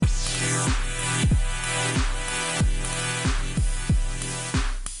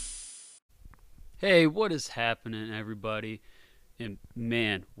Hey, what is happening, everybody? And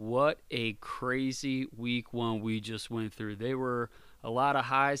man, what a crazy week one we just went through. There were a lot of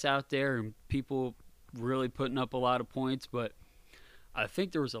highs out there and people really putting up a lot of points, but I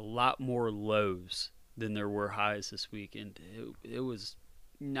think there was a lot more lows than there were highs this week, and it was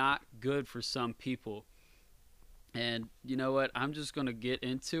not good for some people. And you know what? I'm just gonna get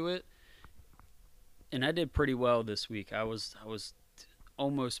into it. And I did pretty well this week. I was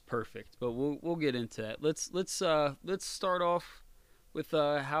almost perfect, but we'll get into that. Let's start off with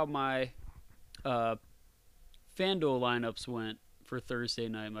how my uh, FanDuel lineups went for Thursday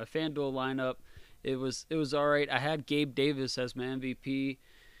night. My FanDuel lineup, it was all right. I had Gabe Davis as my MVP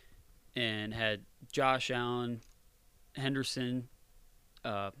and had Josh Allen, Henderson,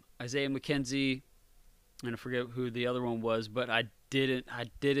 uh, Isaiah McKenzie, and I forget who the other one was, but I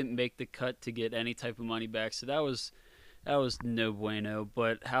didn't make the cut to get any type of money back. So that was no bueno.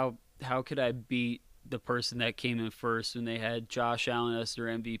 But how could I beat the person that came in first when they had Josh Allen as their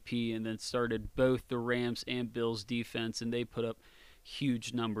MVP and then started both the Rams and Bills defense and they put up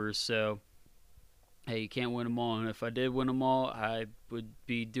huge numbers. So hey, you can't win them all. And if I did win them all, I would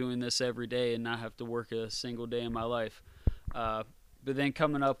be doing this every day and not have to work a single day in my life. Uh, but then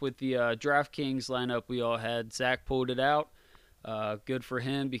coming up with the DraftKings lineup, we all had Zach pulled it out. Good for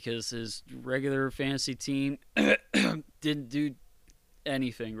him because his regular fantasy team didn't do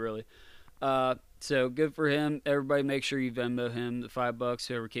anything really. So good for him. Everybody, make sure you Venmo him the $5.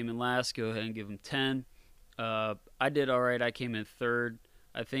 Whoever came in last, go ahead and give him 10. I did all right. I came in third.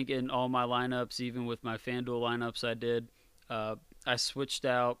 I think in all my lineups, even with my FanDuel lineups, I did. I switched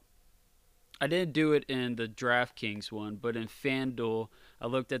out. I didn't do it in the DraftKings one, but in FanDuel, I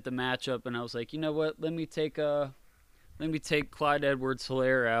looked at the matchup and I was like, you know what? Let me take Clyde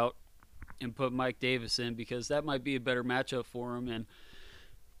Edwards-Helaire out and put Mike Davis in because that might be a better matchup for him. And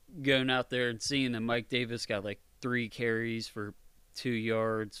going out there and seeing that Mike Davis got like 3 carries for 2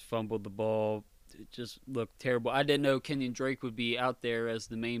 yards, fumbled the ball, it just looked terrible. I didn't know Kenyon Drake would be out there as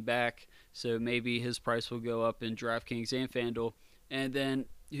the main back, so maybe his price will go up in DraftKings and FanDuel. And then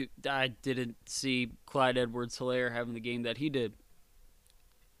I didn't see Clyde Edwards-Helaire having the game that he did.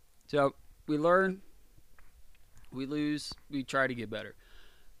 So we learn, we lose, we try to get better.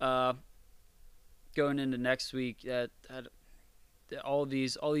 Uh, Going into next week, all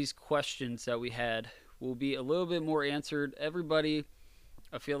these questions that we had will be a little bit more answered. Everybody,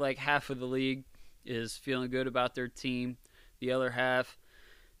 I feel like half of the league is feeling good about their team. The other half,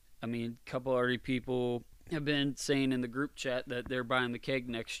 I mean, a couple already people have been saying in the group chat that they're buying the keg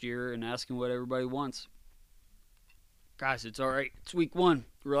next year and asking what everybody wants. Guys, it's all right. It's week one.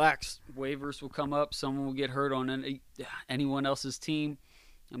 Relax. Waivers will come up. Someone will get hurt on anyone else's team.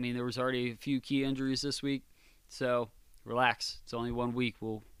 I mean, there was already a few key injuries this week, so relax. It's only 1 week.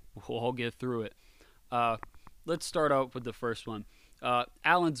 We'll all get through it. Uh, let's start out with the first one.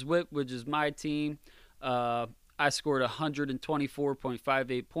 Allen's Whip, which is my team. Uh, I scored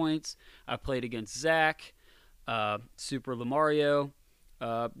 124.58 points. I played against Zach, Super Lamario.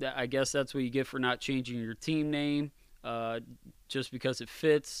 I guess that's what you get for not changing your team name. Just because it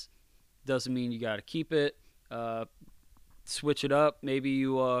fits doesn't mean you got to keep it. Switch it up. Maybe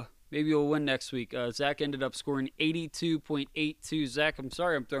you'll win next week. Zach ended up scoring 82.82. Zach, I'm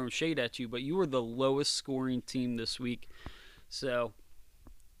sorry I'm throwing shade at you, but you were the lowest scoring team this week. So,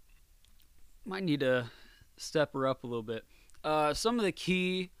 might need to step her up a little bit. Some of the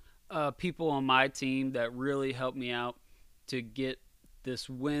key people on my team that really helped me out to get this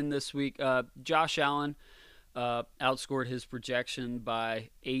win this week. Josh Allen outscored his projection by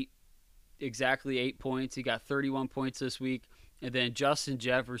exactly 8 points. He got 31 points this week. And then Justin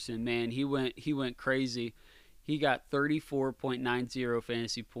Jefferson, man, he went crazy. He got 34.90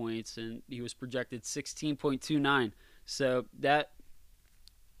 fantasy points, and he was projected 16.29. So that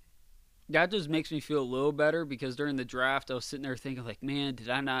just makes me feel a little better because during the draft I was sitting there thinking like, man, did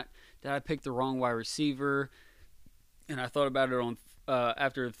I pick the wrong wide receiver? And I thought about it on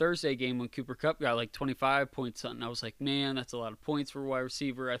after the Thursday game when Cooper Kupp got like 25 points something. I was like, man, that's a lot of points for a wide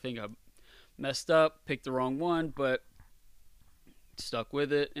receiver. I think I messed up, picked the wrong one, but stuck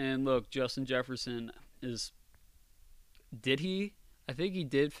with it. And look, Justin Jefferson is did he? I think he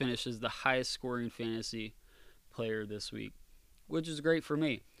did finish as the highest scoring fantasy player this week, which is great for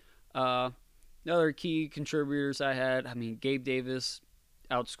me. Uh, the other key contributors I had, I mean, Gabe Davis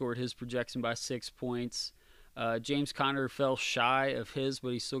outscored his projection by 6 points. James Conner fell shy of his, but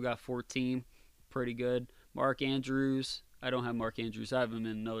he still got 14. Pretty good. Mark Andrews, I don't have Mark Andrews. I have him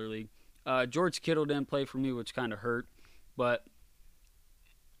in another league. George Kittle didn't play for me, which kind of hurt. But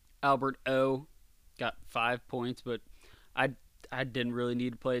Albert O got 5 points, but I I didn't really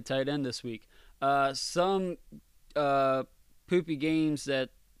need to play a tight end this week. Some poopy games that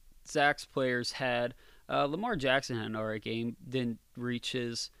Zach's players had. Lamar Jackson had an alright game, didn't reach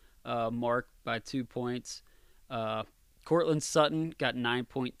his mark by 2 points. Cortland Sutton got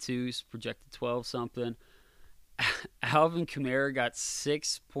 9.2, projected 12 something. Alvin Kamara got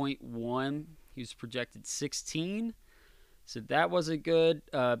 6.1. He was projected 16. So that wasn't good.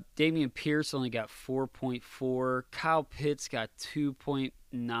 Dameon Pierce only got 4.4. Kyle Pitts got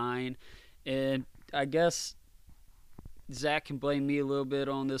 2.9. And I guess Zach can blame me a little bit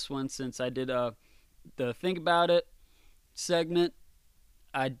on this one since I did the Think About It segment.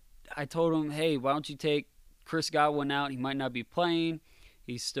 I told him, hey, why don't you take Chris Godwin out? He might not be playing.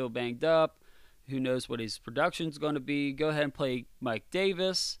 He's still banged up. Who knows what his production's going to be. Go ahead and play Mike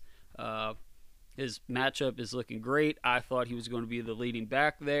Davis. His matchup is looking great. I thought he was going to be the leading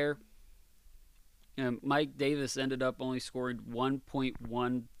back there. And Mike Davis ended up only scoring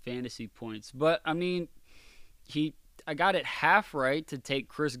 1.1 fantasy points. But, I mean, I got it half right to take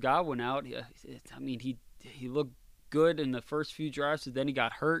Chris Godwin out. I mean, he looked good in the first few drives, but then he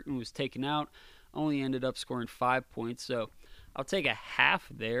got hurt and was taken out. Only ended up scoring 5 points. So I'll take a half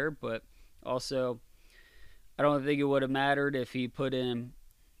there, but also I don't think it would have mattered if he put in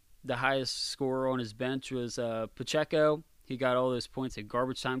the highest scorer on his bench was Pacheco. He got all those points at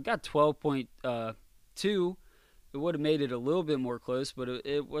garbage time. Got 12.2. It would have made it a little bit more close, but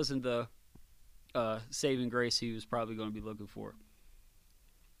it wasn't the saving grace he was probably going to be looking for.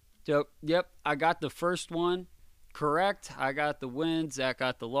 So, yep, I got the first one correct. I got the win. Zach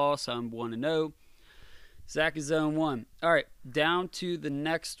got the loss. I'm 1-0. Zach is 0-1. All right, down to the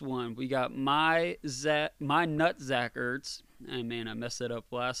next one. We got my nut Zach Ertz. And man, I messed that up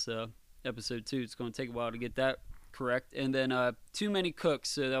last episode too. It's going to take a while to get that correct. And then too many cooks.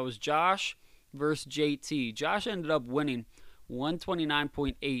 So that was Josh versus JT. Josh ended up winning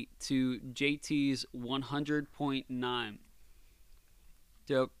 129.8 to JT's 100.9.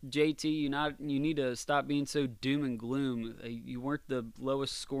 So JT, you need to stop being so doom and gloom. You weren't the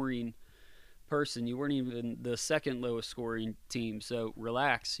lowest scoring person. You weren't even the second lowest scoring team. So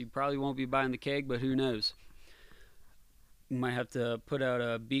relax. You probably won't be buying the keg, but who knows? You might have to put out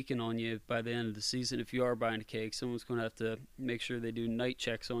a beacon on you by the end of the season if you are buying a cake. Someone's going to have to make sure they do night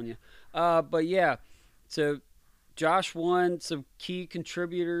checks on you. But yeah, so Josh won. Some key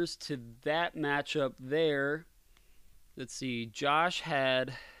contributors to that matchup there. Let's see. Josh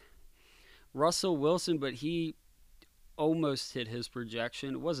had Russell Wilson, but he almost hit his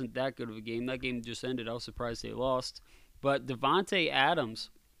projection. It wasn't that good of a game. That game just ended. I was surprised they lost. But Devontae Adams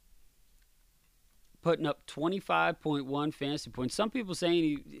putting up 25.1 fantasy points. Some people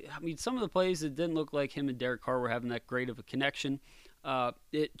saying some of the plays, it didn't look like him and Derek Carr were having that great of a connection.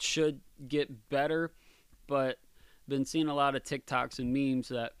 It should get better, but been seeing a lot of TikToks and memes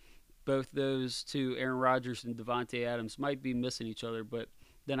that both those two, Aaron Rodgers and Devontae Adams, might be missing each other. But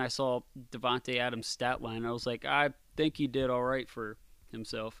then I saw Devontae Adams' stat line, and I was like, I think he did all right for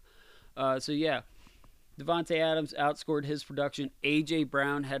himself. So yeah. Devontae Adams outscored his production. A.J.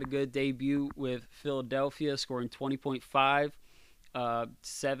 Brown had a good debut with Philadelphia, scoring 20.5,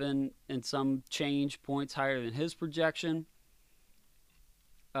 7 and some change points higher than his projection.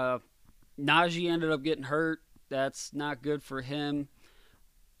 Najee ended up getting hurt. That's not good for him.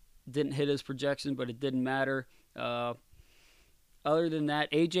 Didn't hit his projection, but it didn't matter. Other than that,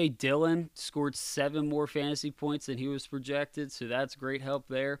 A.J. Dillon scored 7 more fantasy points than he was projected, so that's great help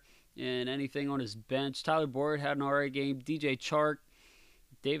there. And anything on his bench. Tyler Boyd had an alright game. DJ Chark,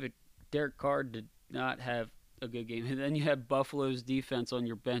 Derek Carr did not have a good game. And then you had Buffalo's defense on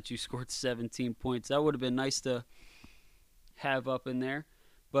your bench. You scored 17 points. That would have been nice to have up in there.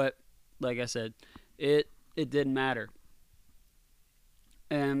 But like I said, it didn't matter.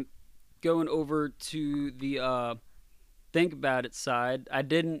 And going over to the Think About It side, I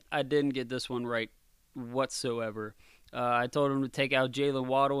didn't get this one right whatsoever. I told him to take out Jalen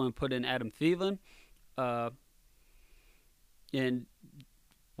Waddle and put in Adam Thielen. And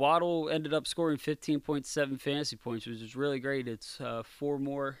Waddle ended up scoring 15.7 fantasy points, which is really great. It's 4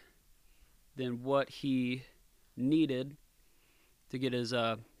 more than what he needed to get his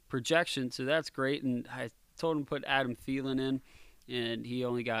projection, so that's great. And I told him to put Adam Thielen in, and he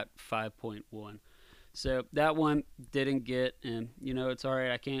only got 5.1. So that one didn't get, and it's all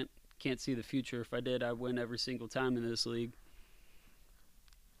right. I can't see the future. If I did, I'd win every single time in this league.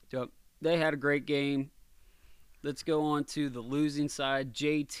 So they had a great game. Let's go on to the losing side.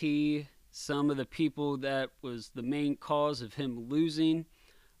 JT, some of the people that was the main cause of him losing.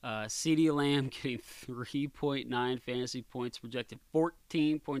 CeeDee Lamb getting 3.9 fantasy points, projected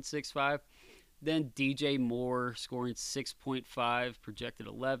 14.65. Then DJ Moore scoring 6.5, projected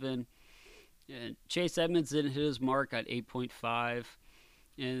 11. And Chase Edmonds didn't hit his mark at 8.5,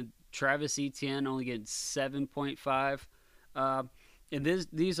 and Travis Etienne only getting 7.5. Uh, and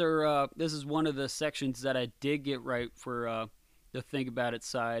this is one of the sections that I did get right for the Think About It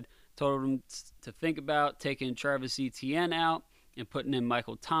side. Told him to think about taking Travis Etienne out and putting in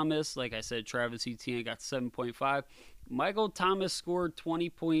Michael Thomas. Like I said, Travis Etienne got 7.5. Michael Thomas scored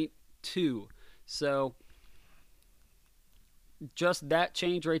 20.2. So just that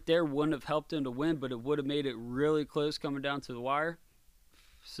change right there wouldn't have helped him to win, but it would have made it really close coming down to the wire.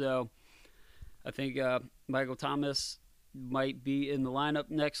 So I think Michael Thomas might be in the lineup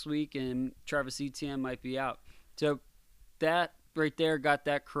next week, and Travis Etienne might be out. So that right there got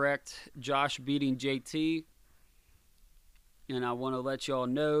that correct. Josh beating JT. And I want to let y'all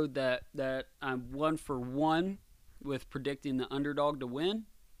know that I'm 1 for 1 with predicting the underdog to win.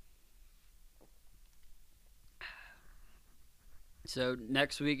 So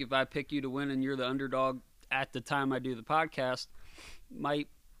next week, if I pick you to win and you're the underdog at the time I do the podcast, might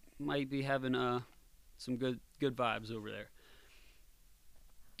be having some good vibes over there.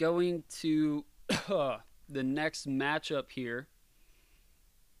 Going to the next matchup here.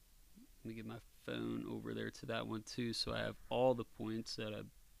 Let me get my phone over there to that one too, so I have all the points that I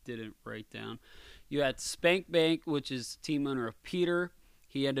didn't write down. You had Spank Bank, which is team owner of Peter.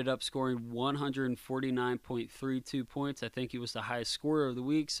 He ended up scoring 149.32 points. I think he was the highest scorer of the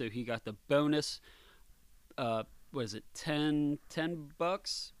week, so he got the bonus. Was it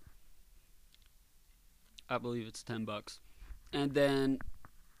 $10? I believe it's $10. And then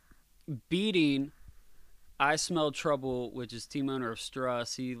beating I Smell Trouble, which is team owner of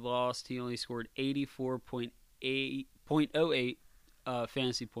Struss. He lost. He only scored 84.08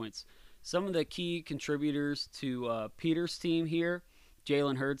 fantasy points. Some of the key contributors to Peter's team here,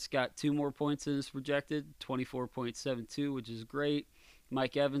 Jalen Hurts got 2 more points than his projected, 24.72, which is great.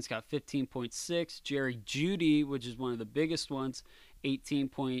 Mike Evans got 15.6. Jerry Jeudy, which is one of the biggest ones,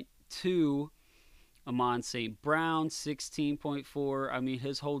 18.2. Amon St. Brown, 16.4. I mean,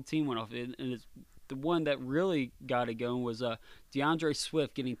 his whole team went off. And it's, the one that really got it going was DeAndre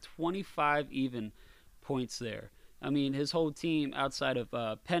Swift getting 25 even points there. I mean, his whole team outside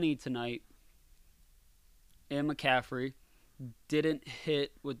of Penny tonight and McCaffrey didn't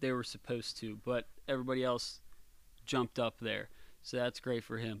hit what they were supposed to, but everybody else jumped up there. So that's great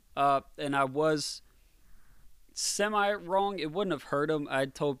for him. And I was semi-wrong. It wouldn't have hurt him. I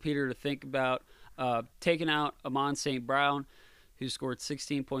told Peter to think about taking out Amon St. Brown, who scored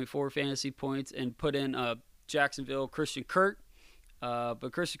 16.4 fantasy points, and put in Jacksonville Christian Kirk.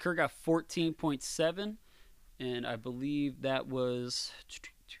 But Christian Kirk got 14.7, and I believe that was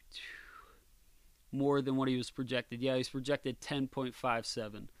more than what he was projected. Yeah, he's projected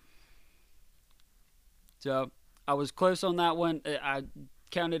 10.57. So I was close on that one. I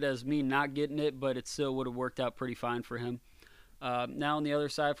counted as me not getting it, but it still would have worked out pretty fine for him. Now on the other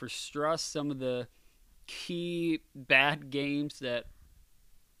side for Struss, some of the key bad games that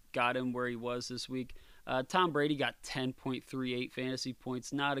got him where he was this week. Tom Brady got 10.38 fantasy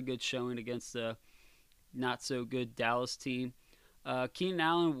points. Not a good showing against the not-so-good Dallas team. Keenan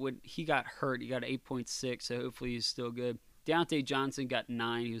Allen, when he got hurt, he got 8.6, so hopefully he's still good. Deontay Johnson got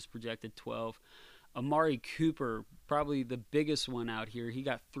 9. He was projected 12. Amari Cooper, probably the biggest one out here. He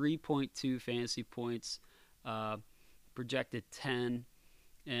got 3.2 fantasy points, projected 10.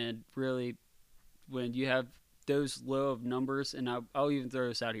 And really, when you have those low of numbers, and I'll even throw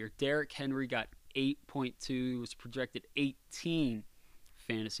this out here. Derrick Henry got 8.2. He was projected 18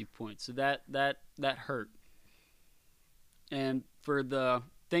 fantasy points. So that hurt. And for the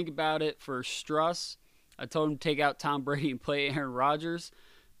think about it for Struss, I told him to take out Tom Brady and play Aaron Rodgers.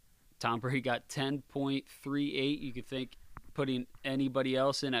 Tom Brady got 10.38. You could think putting anybody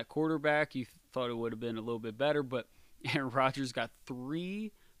else in at quarterback, you thought it would have been a little bit better, but Aaron Rodgers got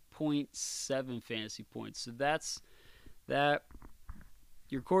 3.7 fantasy points. So that's that.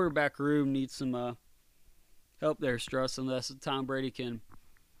 Your quarterback room needs some help there, Struss, unless Tom Brady can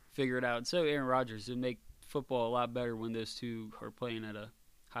figure it out. And so Aaron Rodgers would make football a lot better when those two are playing at a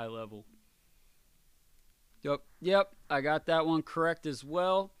high level. Yep, I got that one correct as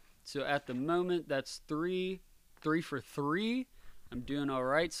well. So at the moment, that's 3 for 3. I'm doing all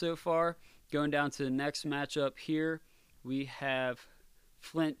right so far. Going down to the next matchup here, we have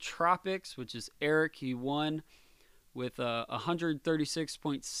Flint Tropics, which is Eric. He won with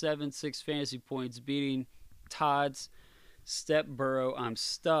 136.76 fantasy points, beating Todd's Step Burrow. I'm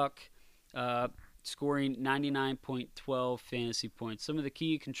stuck. Scoring 99.12 fantasy points. Some of the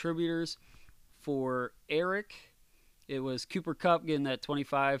key contributors for Eric, it was Cooper Kupp getting that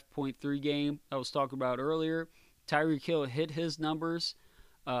 25.3 game I was talking about earlier. Tyreek Hill hit his numbers.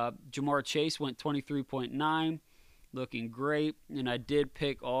 Jamar Chase went 23.9, looking great. And I did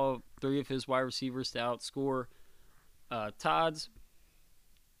pick all three of his wide receivers to outscore Todd's.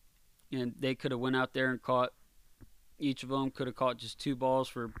 And they could have went out there and caught, each of them could have caught just 2 balls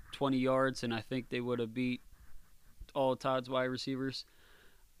for 20 yards, and I think they would have beat all Todd's wide receivers.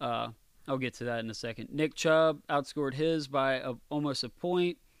 I'll get to that in a second. Nick Chubb outscored his by almost a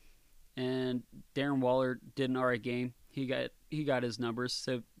point, and Darren Waller did an alright game. He got his numbers.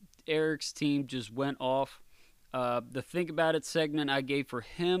 So Eric's team just went off. The Think About It segment I gave for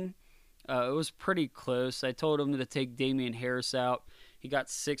him, it was pretty close. I told him to take Damian Harris out. He got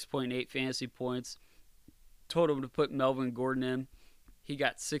 6.8 fantasy points. Told him to put Melvin Gordon in. He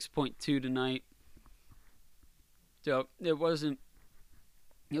got 6.2 tonight. So it was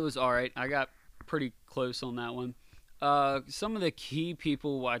all right. I got pretty close on that one. Some of the key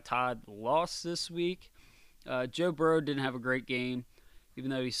people why Todd lost this week. Joe Burrow didn't have a great game,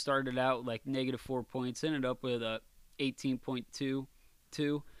 even though he started out with like -4 points. Ended up with a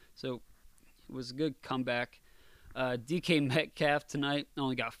 18.22. So it was a good comeback. DK Metcalf tonight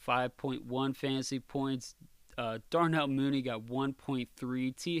only got 5.1 fantasy points. Darnell Mooney got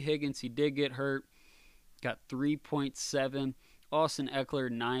 1.3. T. Higgins, he did get hurt, got 3.7. Austin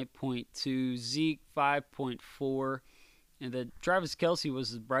Eckler, 9.2. Zeke, 5.4. And then Travis Kelce was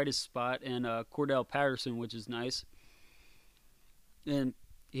his brightest spot, and Cordell Patterson, which is nice. And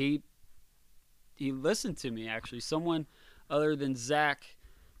he listened to me, actually. Someone other than Zach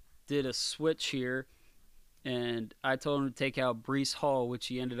did a switch here, and I told him to take out Breece Hall, which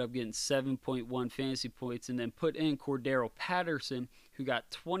he ended up getting 7.1 fantasy points, and then put in Cordero Patterson, who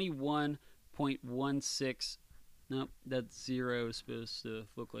got 21.16. Nope, that 0 is supposed to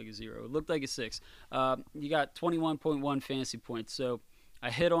look like a 0. It looked like a 6. You got 21.1 fantasy points, so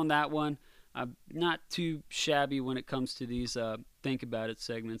I hit on that one. I'm not too shabby when it comes to these Think About It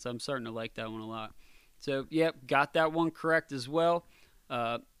segments. I'm starting to like that one a lot. So, yep, got that one correct as well.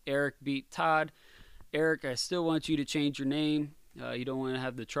 Eric beat Todd. Eric, I still want you to change your name. You don't want to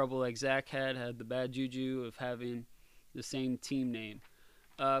have the trouble like Zach had the bad juju of having the same team name.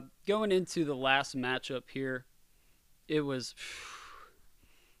 Going into the last matchup here, I was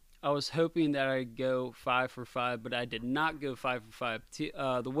hoping that I'd go 5 for 5, but I did not go 5 for 5.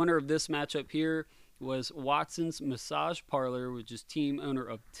 The winner of this matchup here was Watson's Massage Parlor, which is team owner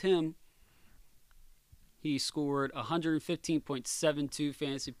of Tim. He scored 115.72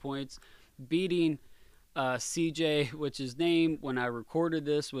 fantasy points, beating CJ, which his name when I recorded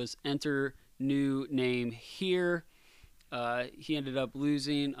this was Enter New Name Here. He ended up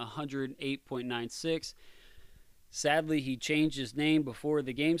losing 108.96. Sadly, he changed his name before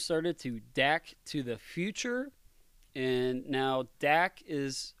the game started to Dak to the Future, and now Dak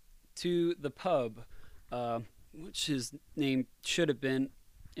is to the Pub, which his name should have been,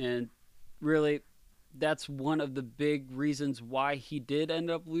 and really, that's one of the big reasons why he did end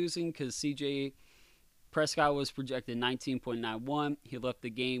up losing, because CJ Prescott was projected 19.91. He left the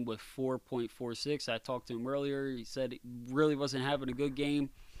game with 4.46. I talked to him earlier. He said he really wasn't having a good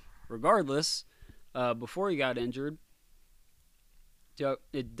game regardless. Before he got injured. So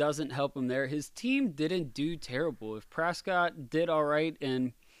it doesn't help him there. His team didn't do terrible. If Prescott did all right,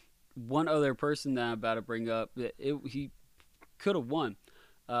 and one other person that I'm about to bring up, he could have won.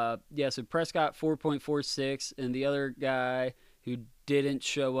 So Prescott 4.46, and the other guy who didn't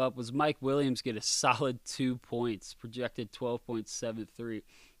show up was Mike Williams, get a solid 2 points, projected 12.73.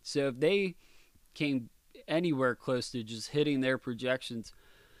 So if they came anywhere close to just hitting their projections,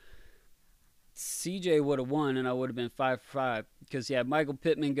 CJ would have won, and I would have been 5 for 5, because you had Michael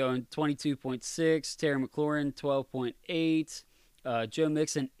Pittman going 22.6, Terry McLaurin 12.8, Joe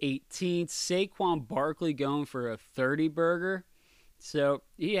Mixon 18, Saquon Barkley going for a 30 burger. So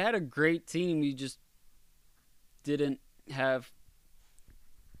he had a great team. He just didn't have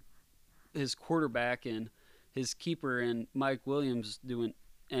his quarterback and his keeper and Mike Williams doing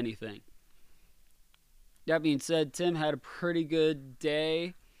anything. That being said, Tim had a pretty good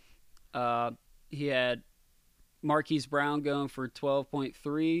day. He had Marquise Brown going for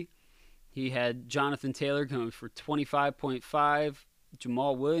 12.3. He had Jonathan Taylor going for 25.5.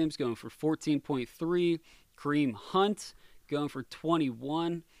 Jamal Williams going for 14.3. Kareem Hunt going for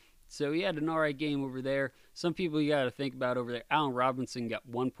 21. So he had an alright game over there. Some people you got to think about over there. Allen Robinson got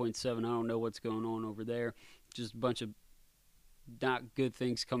 1.7. I don't know what's going on over there. Just a bunch of not good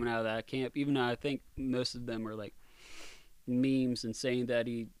things coming out of that camp, even though I think most of them are like memes and saying that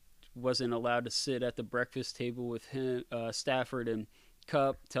he wasn't allowed to sit at the breakfast table with him, Stafford and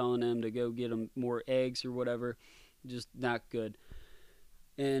Kupp, telling him to go get him more eggs or whatever. Just not good.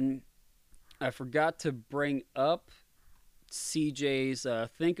 And I forgot to bring up CJ's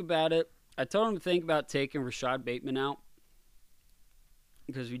think about it. I told him to think about taking Rashad Bateman out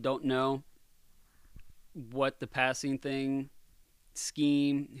because we don't know what the passing thing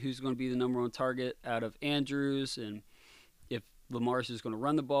scheme, who's going to be the number one target out of Andrews, and if Lamar's is going to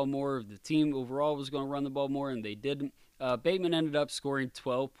run the ball more, if the team overall was going to run the ball more, and they didn't. Bateman ended up scoring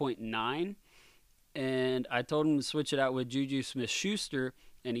 12.9, and I told him to switch it out with Juju Smith-Schuster,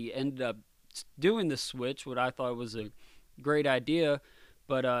 and he ended up doing the switch, what I thought was a great idea,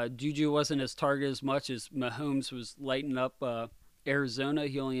 but Juju wasn't as targeted as much as Mahomes was lighting up Arizona.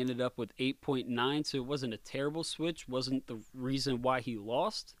 He only ended up with 8.9, so it wasn't a terrible switch, wasn't the reason why he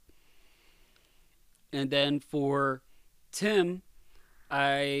lost. And then for Tim,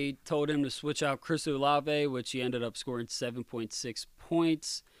 I told him to switch out Chris Olave, which he ended up scoring 7.6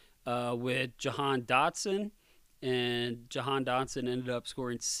 points with Jahan Dotson. And Jahan Dotson ended up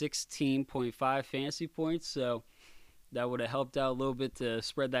scoring 16.5 fantasy points. So that would have helped out a little bit to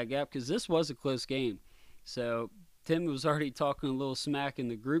spread that gap because this was a close game. So Tim was already talking a little smack in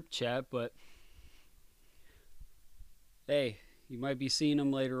the group chat, but hey, you might be seeing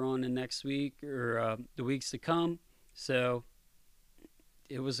him later on in next week or the weeks to come. So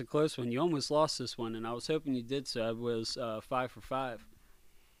it was a close one. You almost lost this one, and I was hoping you did. So I was 5 for 5.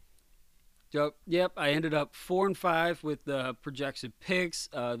 Yep, I ended up 4 and 5 with the projected picks.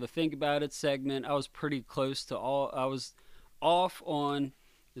 The Think About It segment, I was pretty close to all. I was off on,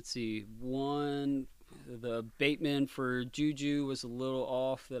 the Bateman for Juju was a little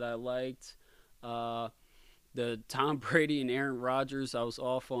off that I liked. The Tom Brady and Aaron Rodgers, I was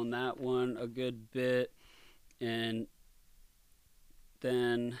off on that one a good bit. And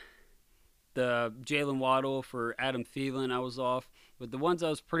then the Jalen Waddle for Adam Thielen, I was off. But the ones I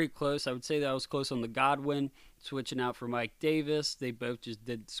was pretty close, I would say that I was close on the Godwin, switching out for Mike Davis. They both just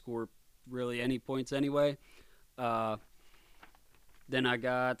didn't score really any points anyway. Then I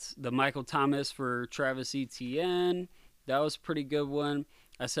got the Michael Thomas for Travis Etienne. That was a pretty good one.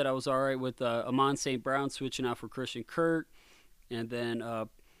 I said I was all right with Amon St. Brown switching out for Christian Kirk. And then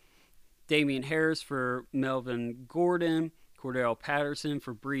Damian Harris for Melvin Gordon. Cordell Patterson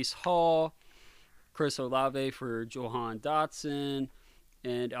for Breece Hall. Chris Olave for Jahan Dotson.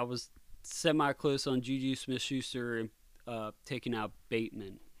 And I was semi-close on Juju Smith-Schuster and taking out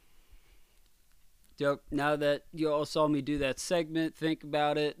Bateman. Yep, now that you all saw me do that segment, think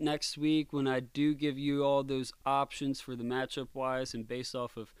about it next week when I do give you all those options for the matchup-wise and based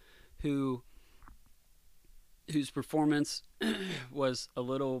off of whose performance was a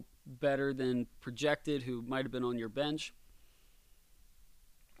little better than projected, who might have been on your bench.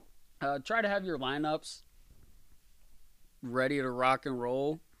 Try to have your lineups ready to rock and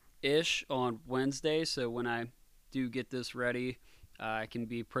roll-ish on Wednesday, so when I do get this ready, I can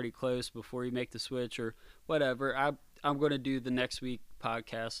be pretty close before you make the switch or whatever. I'm going to do the next week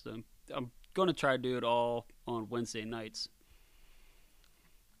podcast. I'm going to try to do it all on Wednesday nights.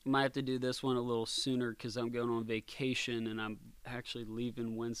 I might have to do this one a little sooner because I'm going on vacation and I'm actually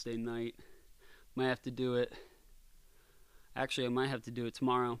leaving Wednesday night. Might have to do it. Actually, I might have to do it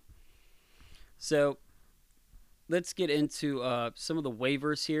tomorrow. So let's get into some of the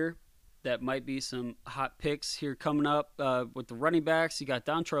waivers here. That might be some hot picks here coming up with the running backs. You got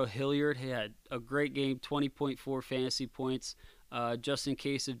Dontrell Hilliard. He had a great game, 20.4 fantasy points. Just in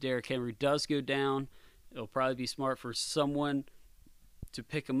case if Derrick Henry does go down, it'll probably be smart for someone to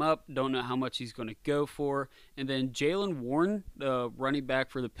pick him up. Don't know how much he's going to go for. And then Jaylen Warren, the running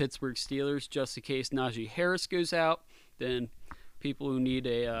back for the Pittsburgh Steelers, just in case Najee Harris goes out. Then people who need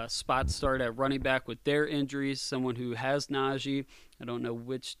a spot start at running back with their injuries, someone who has Najee. I don't know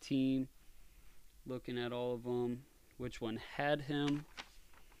which team, looking at all of them, which one had him.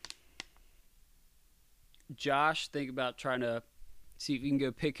 Josh, think about trying to see if you can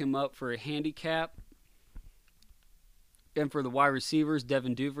go pick him up for a handicap. And for the wide receivers,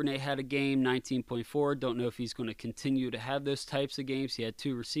 Devin Duvernay had a game, 19.4. Don't know if he's going to continue to have those types of games. He had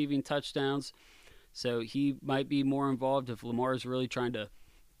 2 receiving touchdowns. So he might be more involved if Lamar is really trying to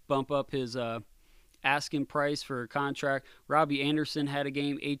bump up his asking price for a contract. Robbie Anderson had a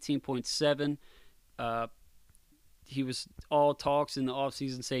game, 18.7. He was all talks in the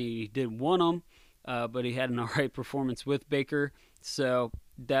offseason saying he didn't want him, but he had an all right performance with Baker. So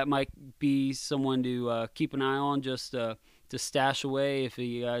that might be someone to keep an eye on just to stash away if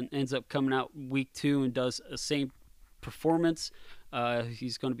he ends up coming out week 2 and does the same performance.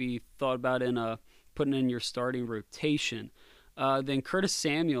 He's going to be thought about in putting in your starting rotation. Then Curtis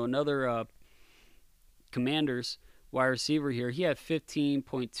Samuel, another Commanders wide receiver here, he had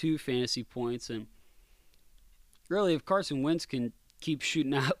 15.2 fantasy points. And really, if Carson Wentz can keep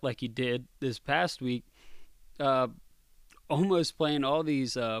shooting out like he did this past week, almost playing all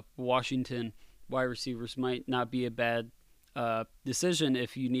these Washington wide receivers might not be a bad decision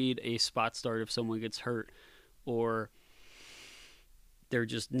if you need a spot start if someone gets hurt or they're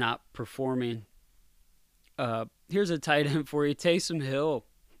just not performing. Here's a tight end for you, Taysom Hill.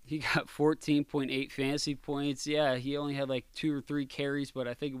 He got 14.8 fantasy points. Yeah, he only had like 2 or 3 carries, but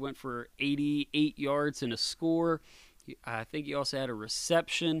I think it went for 88 yards and a score. I think he also had a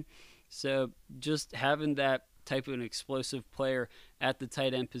reception. So just having that type of an explosive player at the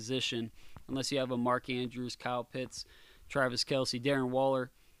tight end position, unless you have a Mark Andrews, Kyle Pitts, Travis Kelce, Darren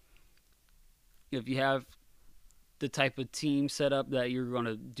Waller, if you have the type of team set up that you're going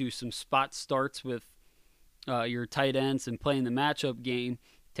to do some spot starts with your tight ends and playing the matchup game,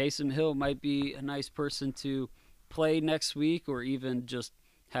 Taysom Hill might be a nice person to play next week, or even just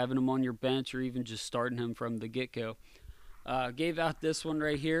having him on your bench, or even just starting him from the get-go. Gave out this one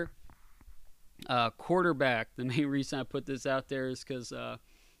right here. Quarterback. The main reason I put this out there is because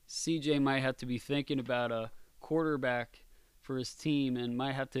CJ might have to be thinking about a quarterback for his team and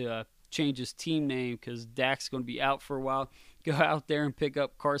might have to change his team name because Dak's going to be out for a while. Go out there and pick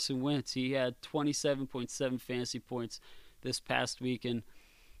up Carson Wentz. He had 27.7 fantasy points this past week, and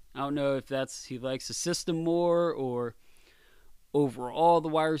I don't know if that's he likes the system more or overall the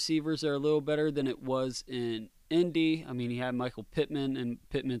wide receivers are a little better than it was in Indy. I mean, he had Michael Pittman, and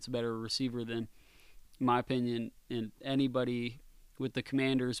Pittman's a better receiver than, in my opinion, in anybody with the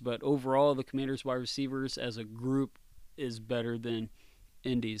Commanders. But overall, the Commanders' wide receivers as a group is better than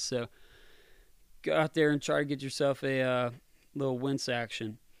Indy's. So go out there and try to get yourself a little Wentz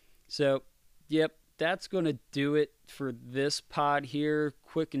action. So, yep, that's going to do it for this pod here.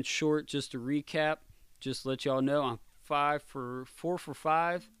 Quick and short, just to recap. Just let y'all know I'm 4 for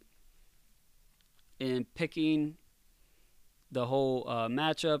 5 in picking the whole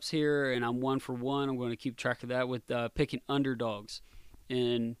matchups here, and I'm 1 for 1. I'm going to keep track of that with picking underdogs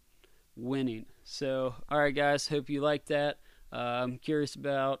and winning. So, all right, guys, hope you like that. I'm curious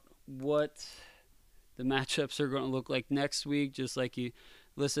about what the matchups are going to look like next week. Just like you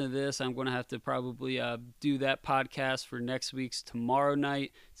listen to this, I'm going to have to probably do that podcast for next week's tomorrow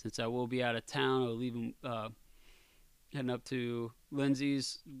night, since I will be out of town. I'll leave heading up to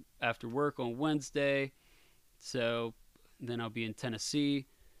Lindsay's after work on Wednesday. So then I'll be in Tennessee.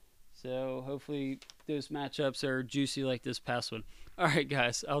 So hopefully those matchups are juicy like this past one. All right,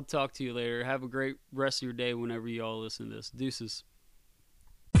 guys, I'll talk to you later. Have a great rest of your day whenever you all listen to this. Deuces.